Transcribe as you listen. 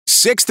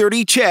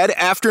6:30 CHED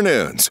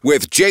Afternoons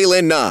with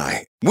Jaylen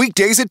Nye.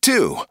 Weekdays at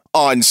 2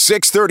 on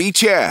 6:30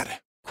 CHED.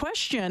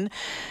 Question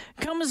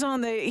comes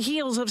on the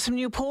heels of some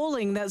new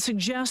polling that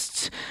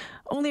suggests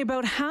only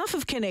about half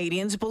of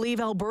Canadians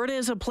believe Alberta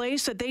is a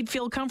place that they'd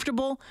feel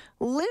comfortable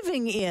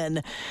living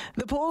in.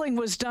 The polling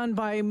was done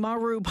by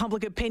Maru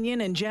Public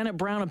Opinion and Janet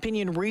Brown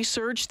Opinion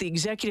Research. The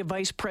executive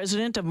vice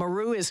president of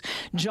Maru is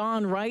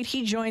John Wright.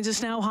 He joins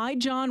us now. Hi,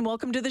 John.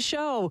 Welcome to the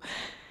show.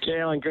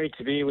 Jalen, great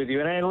to be with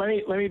you. And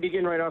let me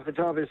begin right off the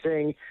top of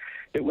saying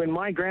that when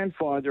my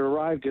grandfather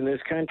arrived in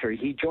this country,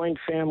 he joined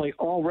family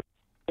already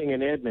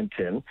in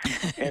Edmonton,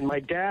 and my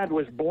dad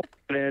was born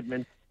in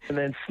Edmonton and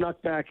then snuck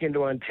back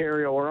into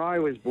Ontario where I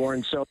was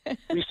born. So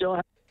we still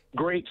have a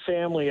great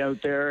family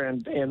out there,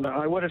 and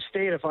I would have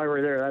stayed if I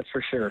were there, that's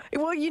for sure.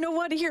 Well, you know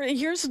what?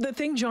 Here's the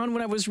thing, John.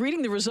 When I was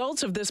reading the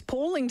results of this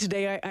polling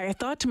today, I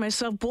thought to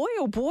myself, boy,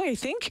 oh boy, I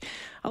think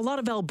a lot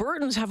of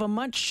Albertans have a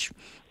much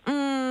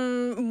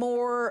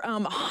more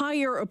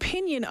higher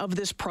opinion of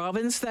this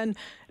province than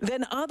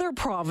other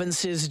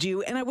provinces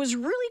do. And I was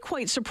really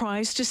quite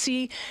surprised to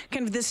see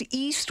kind of this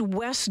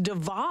east-west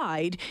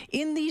divide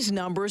in these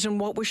numbers and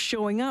what was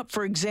showing up.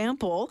 For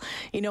example,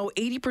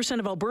 80%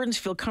 of Albertans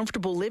feel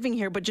comfortable living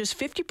here, but just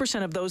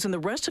 50% of those in the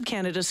rest of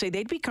Canada say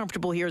they'd be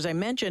comfortable here, as I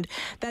mentioned.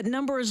 That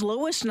number is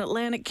lowest in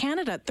Atlantic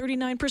Canada at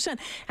 39%.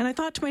 And I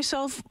thought to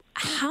myself,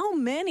 how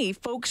many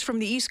folks from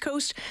the East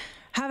Coast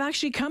have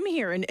actually come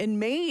here and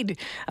made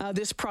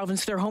this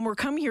province their home or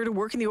come here to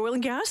work in the oil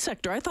and gas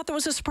sector? I thought that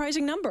was a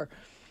surprising number.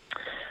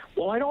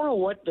 Well, I don't know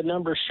what the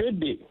number should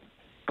be.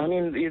 I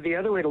mean, the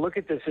other way to look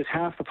at this is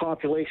half the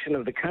population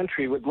of the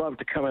country would love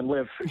to come and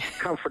live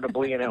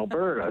comfortably in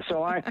Alberta.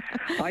 So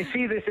I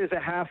see this as a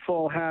half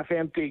full, half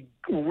empty,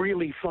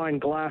 really fine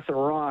glass of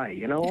rye,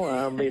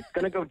 It's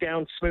going to go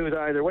down smooth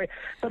either way.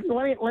 But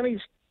let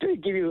me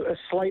give you a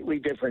slightly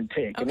different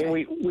take. Okay. I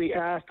mean, we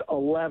asked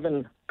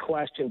 11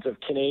 questions of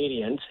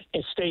Canadians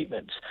and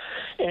statements,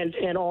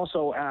 and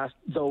also asked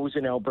those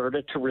in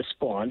Alberta to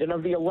respond. And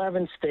of the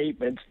 11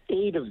 statements,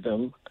 8 of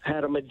them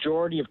had a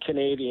majority of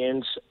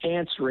Canadians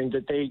answering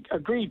that they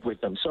agreed with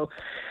them. So,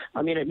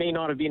 I mean, it may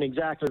not have been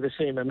exactly the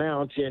same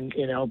amount in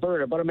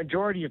Alberta, but a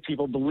majority of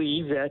people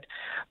believe that,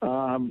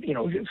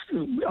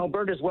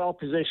 Alberta is well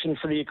positioned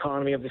for the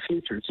economy of the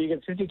future. So you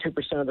get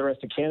 52% of the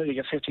rest of Canada, you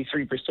get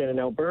 53% in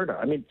Alberta.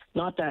 I mean,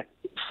 not that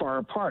far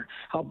apart.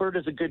 Alberta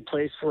is a good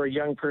place for a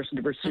young person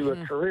to pursue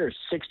a career.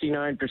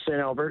 69%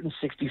 Albertan,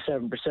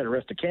 67% the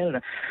rest of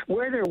Canada.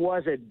 Where there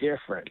was a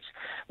difference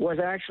was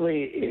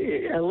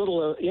actually a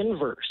little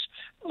inverse.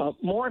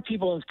 More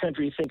people in this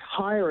country think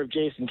higher of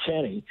Jason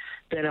Kenney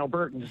than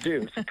Albertans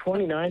do. So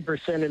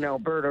 29% in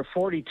Alberta,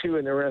 42%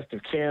 in the rest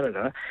of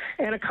Canada,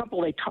 and a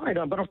couple they tied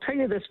on. But I'll tell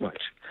you this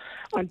much.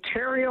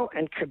 Ontario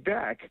and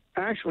Quebec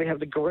actually have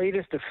the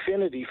greatest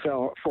affinity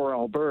for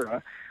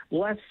Alberta,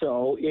 less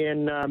so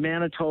in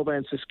Manitoba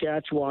and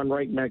Saskatchewan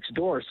right next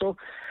door. So,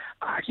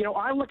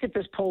 I look at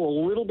this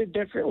poll a little bit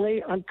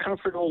differently. I'm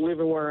comfortable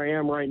living where I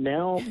am right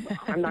now.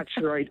 I'm not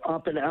sure I'd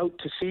up and out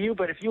to see you,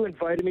 but if you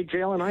invited me,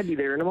 Jalen, I'd be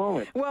there in a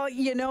moment. Well,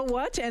 you know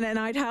what? And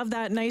I'd have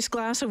that nice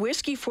glass of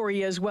whiskey for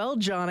you as well,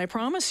 John. I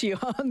promise you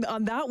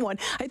on that one.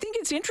 I think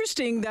it's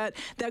interesting that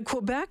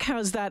Quebec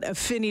has that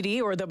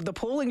affinity, or the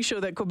polling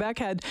show that Quebec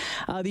had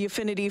the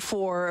affinity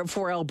for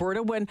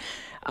Alberta when,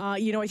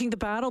 I think the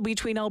battle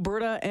between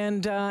Alberta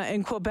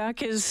and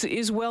Quebec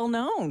is well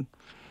known.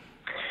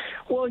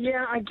 Well,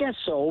 yeah, I guess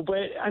so.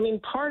 But, I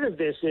mean, part of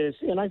this is,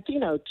 and I've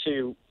been out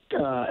to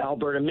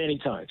Alberta many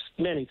times.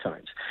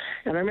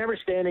 And I remember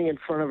standing in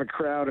front of a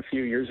crowd a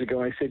few years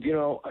ago. I said,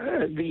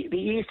 the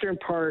eastern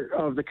part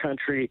of the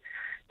country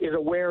is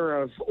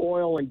aware of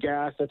oil and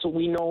gas. That's what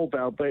we know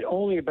about, but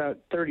only about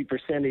 30%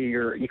 of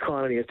your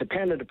economy is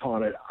dependent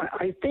upon it.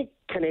 I think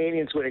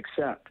Canadians would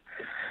accept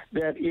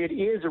that it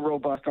is a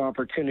robust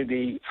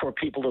opportunity for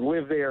people to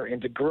live there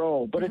and to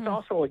grow, but it's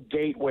also a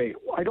gateway.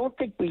 I don't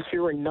think we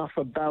hear enough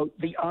about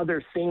the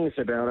other things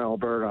about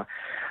Alberta.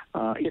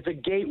 It's a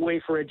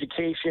gateway for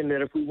education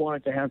that if we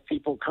wanted to have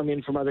people come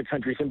in from other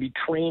countries and be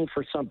trained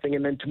for something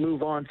and then to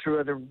move on through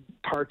other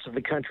parts of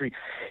the country,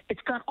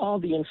 it's got all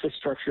the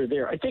infrastructure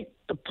there. I think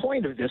the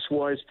point of this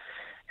was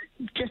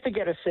just to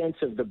get a sense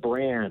of the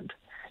brand.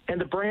 And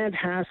the brand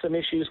has some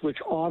issues which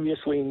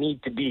obviously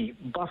need to be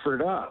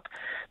buffered up.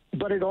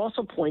 But it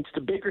also points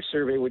to bigger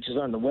survey, which is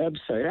on the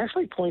website. It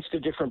actually points to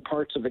different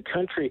parts of the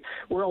country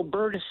where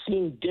Alberta's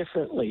seen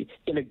differently,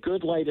 in a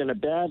good light and a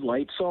bad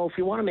light. So if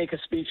you want to make a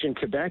speech in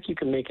Quebec, you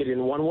can make it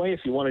in one way. If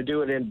you want to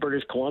do it in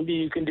British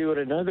Columbia, you can do it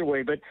another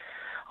way. But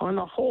on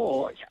the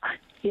whole,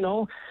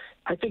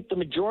 I think the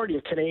majority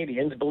of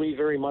Canadians believe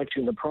very much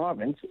in the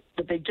province,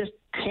 but they just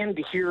tend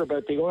to hear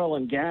about the oil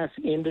and gas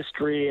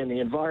industry and the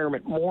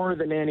environment more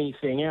than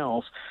anything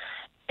else.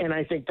 And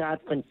I think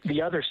that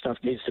the other stuff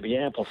needs to be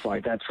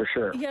amplified, that's for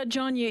sure. Yeah,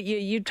 John,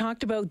 you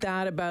talked about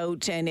that,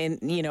 and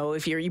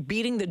if you're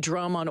beating the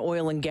drum on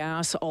oil and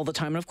gas all the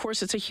time, and of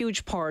course it's a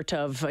huge part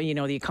of,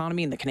 the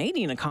economy and the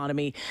Canadian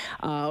economy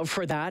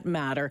for that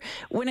matter.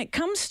 When it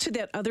comes to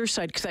that other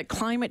side, because that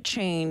climate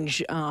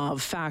change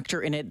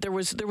factor in it, there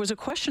was a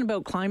question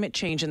about climate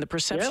change and the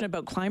perception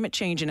about climate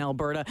change in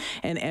Alberta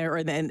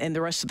and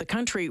the rest of the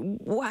country.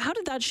 How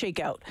did that shake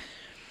out?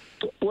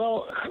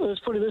 Well, let's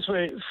put it this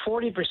way: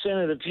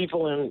 40% of the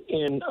people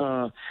in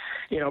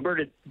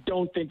Alberta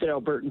don't think that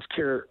Albertans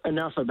care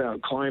enough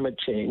about climate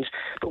change.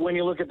 But when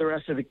you look at the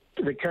rest of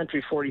the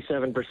country,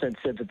 47%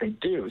 said that they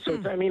do.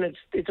 So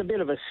it's a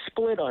bit of a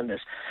split on this.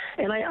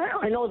 And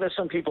I know that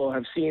some people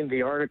have seen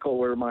the article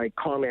where my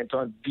comment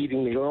on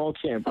beating the oil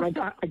camp. But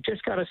I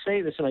just got to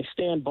say this, and I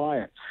stand by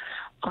it.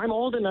 I'm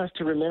old enough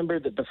to remember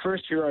that the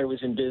first year I was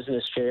in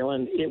business,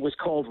 Jalen, it was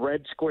called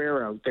Red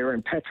Square out there,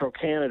 and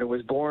Petro-Canada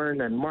was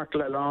born, and Marc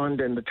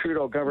Lalonde and the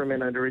Trudeau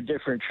government under a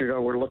different Trudeau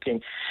were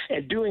looking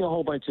at doing a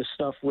whole bunch of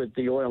stuff with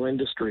the oil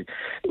industry,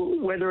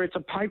 whether it's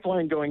a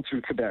pipeline going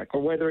through Quebec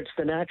or whether it's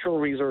the natural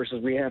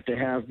resources we have to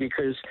have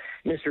because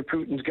Mr.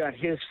 Putin's got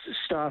his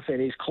stuff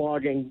and he's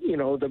clogging,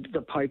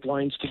 the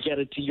pipelines to get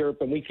it to Europe,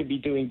 and we could be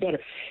doing better.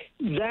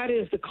 That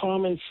is the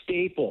common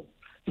staple.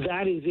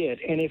 That is it.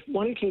 And if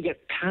one can get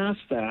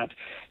past that,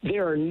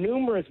 there are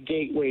numerous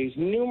gateways,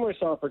 numerous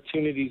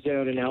opportunities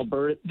out in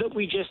Alberta that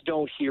we just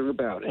don't hear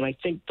about. And I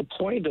think the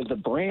point of the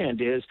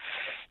brand is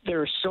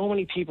there are so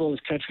many people in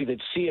this country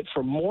that see it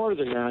for more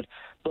than that.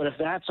 But if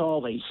that's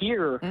all they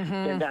hear,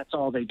 then that's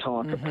all they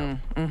talk about.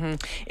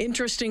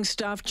 Interesting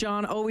stuff,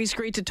 John. Always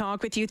great to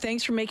talk with you.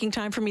 Thanks for making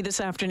time for me this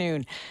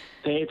afternoon.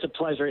 Hey, it's a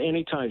pleasure.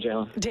 Anytime,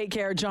 Jalen. Take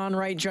care. John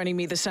Wright joining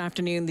me this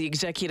afternoon, the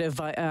Executive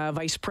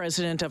Vice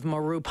President of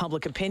Maru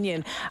Public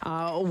Opinion.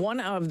 One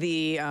of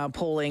the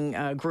polling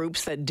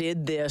groups that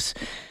did this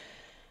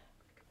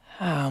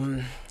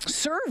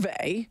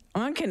survey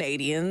on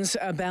Canadians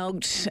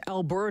about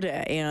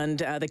Alberta and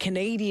the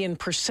Canadian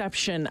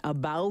perception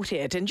about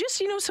it. And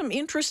just, some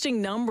interesting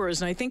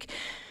numbers. And I think,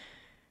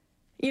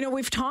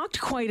 we've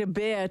talked quite a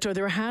bit, or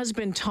there has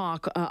been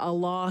talk a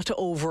lot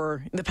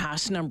over the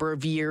past number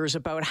of years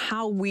about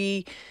how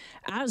we,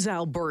 as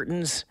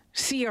Albertans,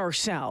 see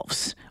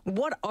ourselves.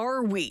 What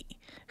are we?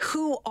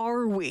 Who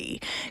are we?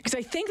 Because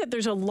I think that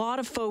there's a lot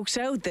of folks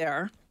out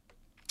there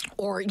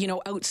or,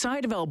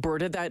 outside of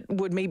Alberta that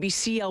would maybe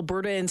see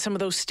Alberta in some of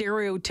those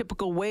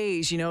stereotypical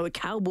ways, the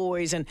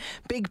cowboys and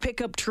big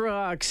pickup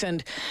trucks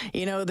and,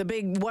 the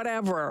big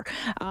whatever.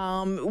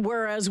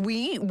 Whereas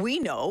we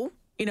know,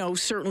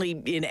 certainly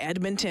in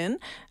Edmonton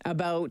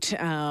about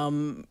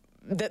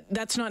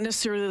that's not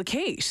necessarily the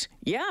case.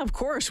 Yeah, of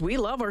course, we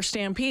love our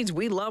stampedes.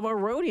 We love our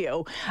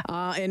rodeo.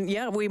 And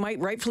yeah, we might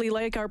rightfully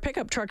like our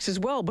pickup trucks as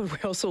well, but we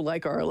also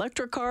like our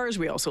electric cars.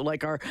 We also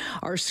like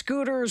our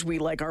scooters. We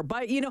like our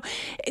bike,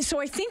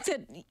 So I think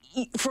that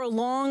for a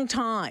long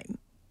time,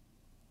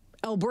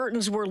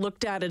 Albertans were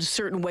looked at in a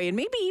certain way, and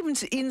maybe even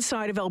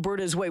inside of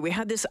Alberta's way. We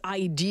had this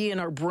idea in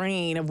our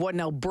brain of what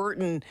an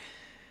Albertan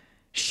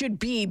should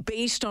be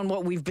based on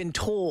what we've been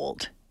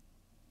told.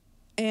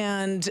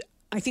 And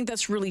I think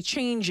that's really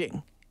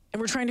changing.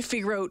 And we're trying to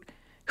figure out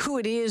who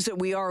it is that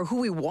we are, who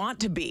we want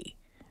to be,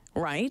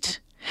 right?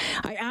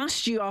 I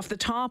asked you off the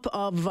top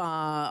of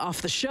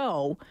off the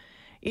show,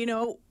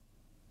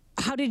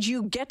 how did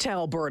you get to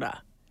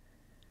Alberta?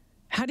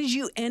 How did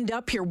you end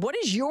up here? What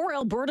is your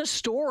Alberta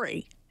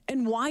story?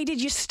 And why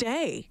did you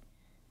stay?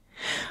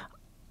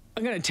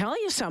 I'm going to tell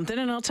you something,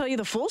 and I'll tell you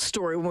the full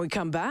story when we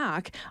come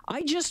back.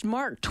 I just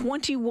marked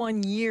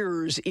 21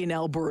 years in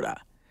Alberta.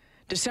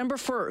 December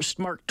 1st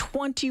marked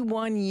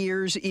 21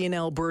 years in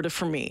Alberta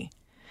for me.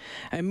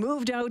 I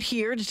moved out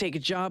here to take a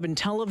job in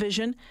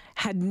television,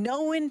 had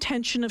no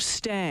intention of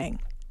staying.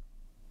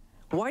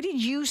 Why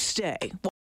did you stay?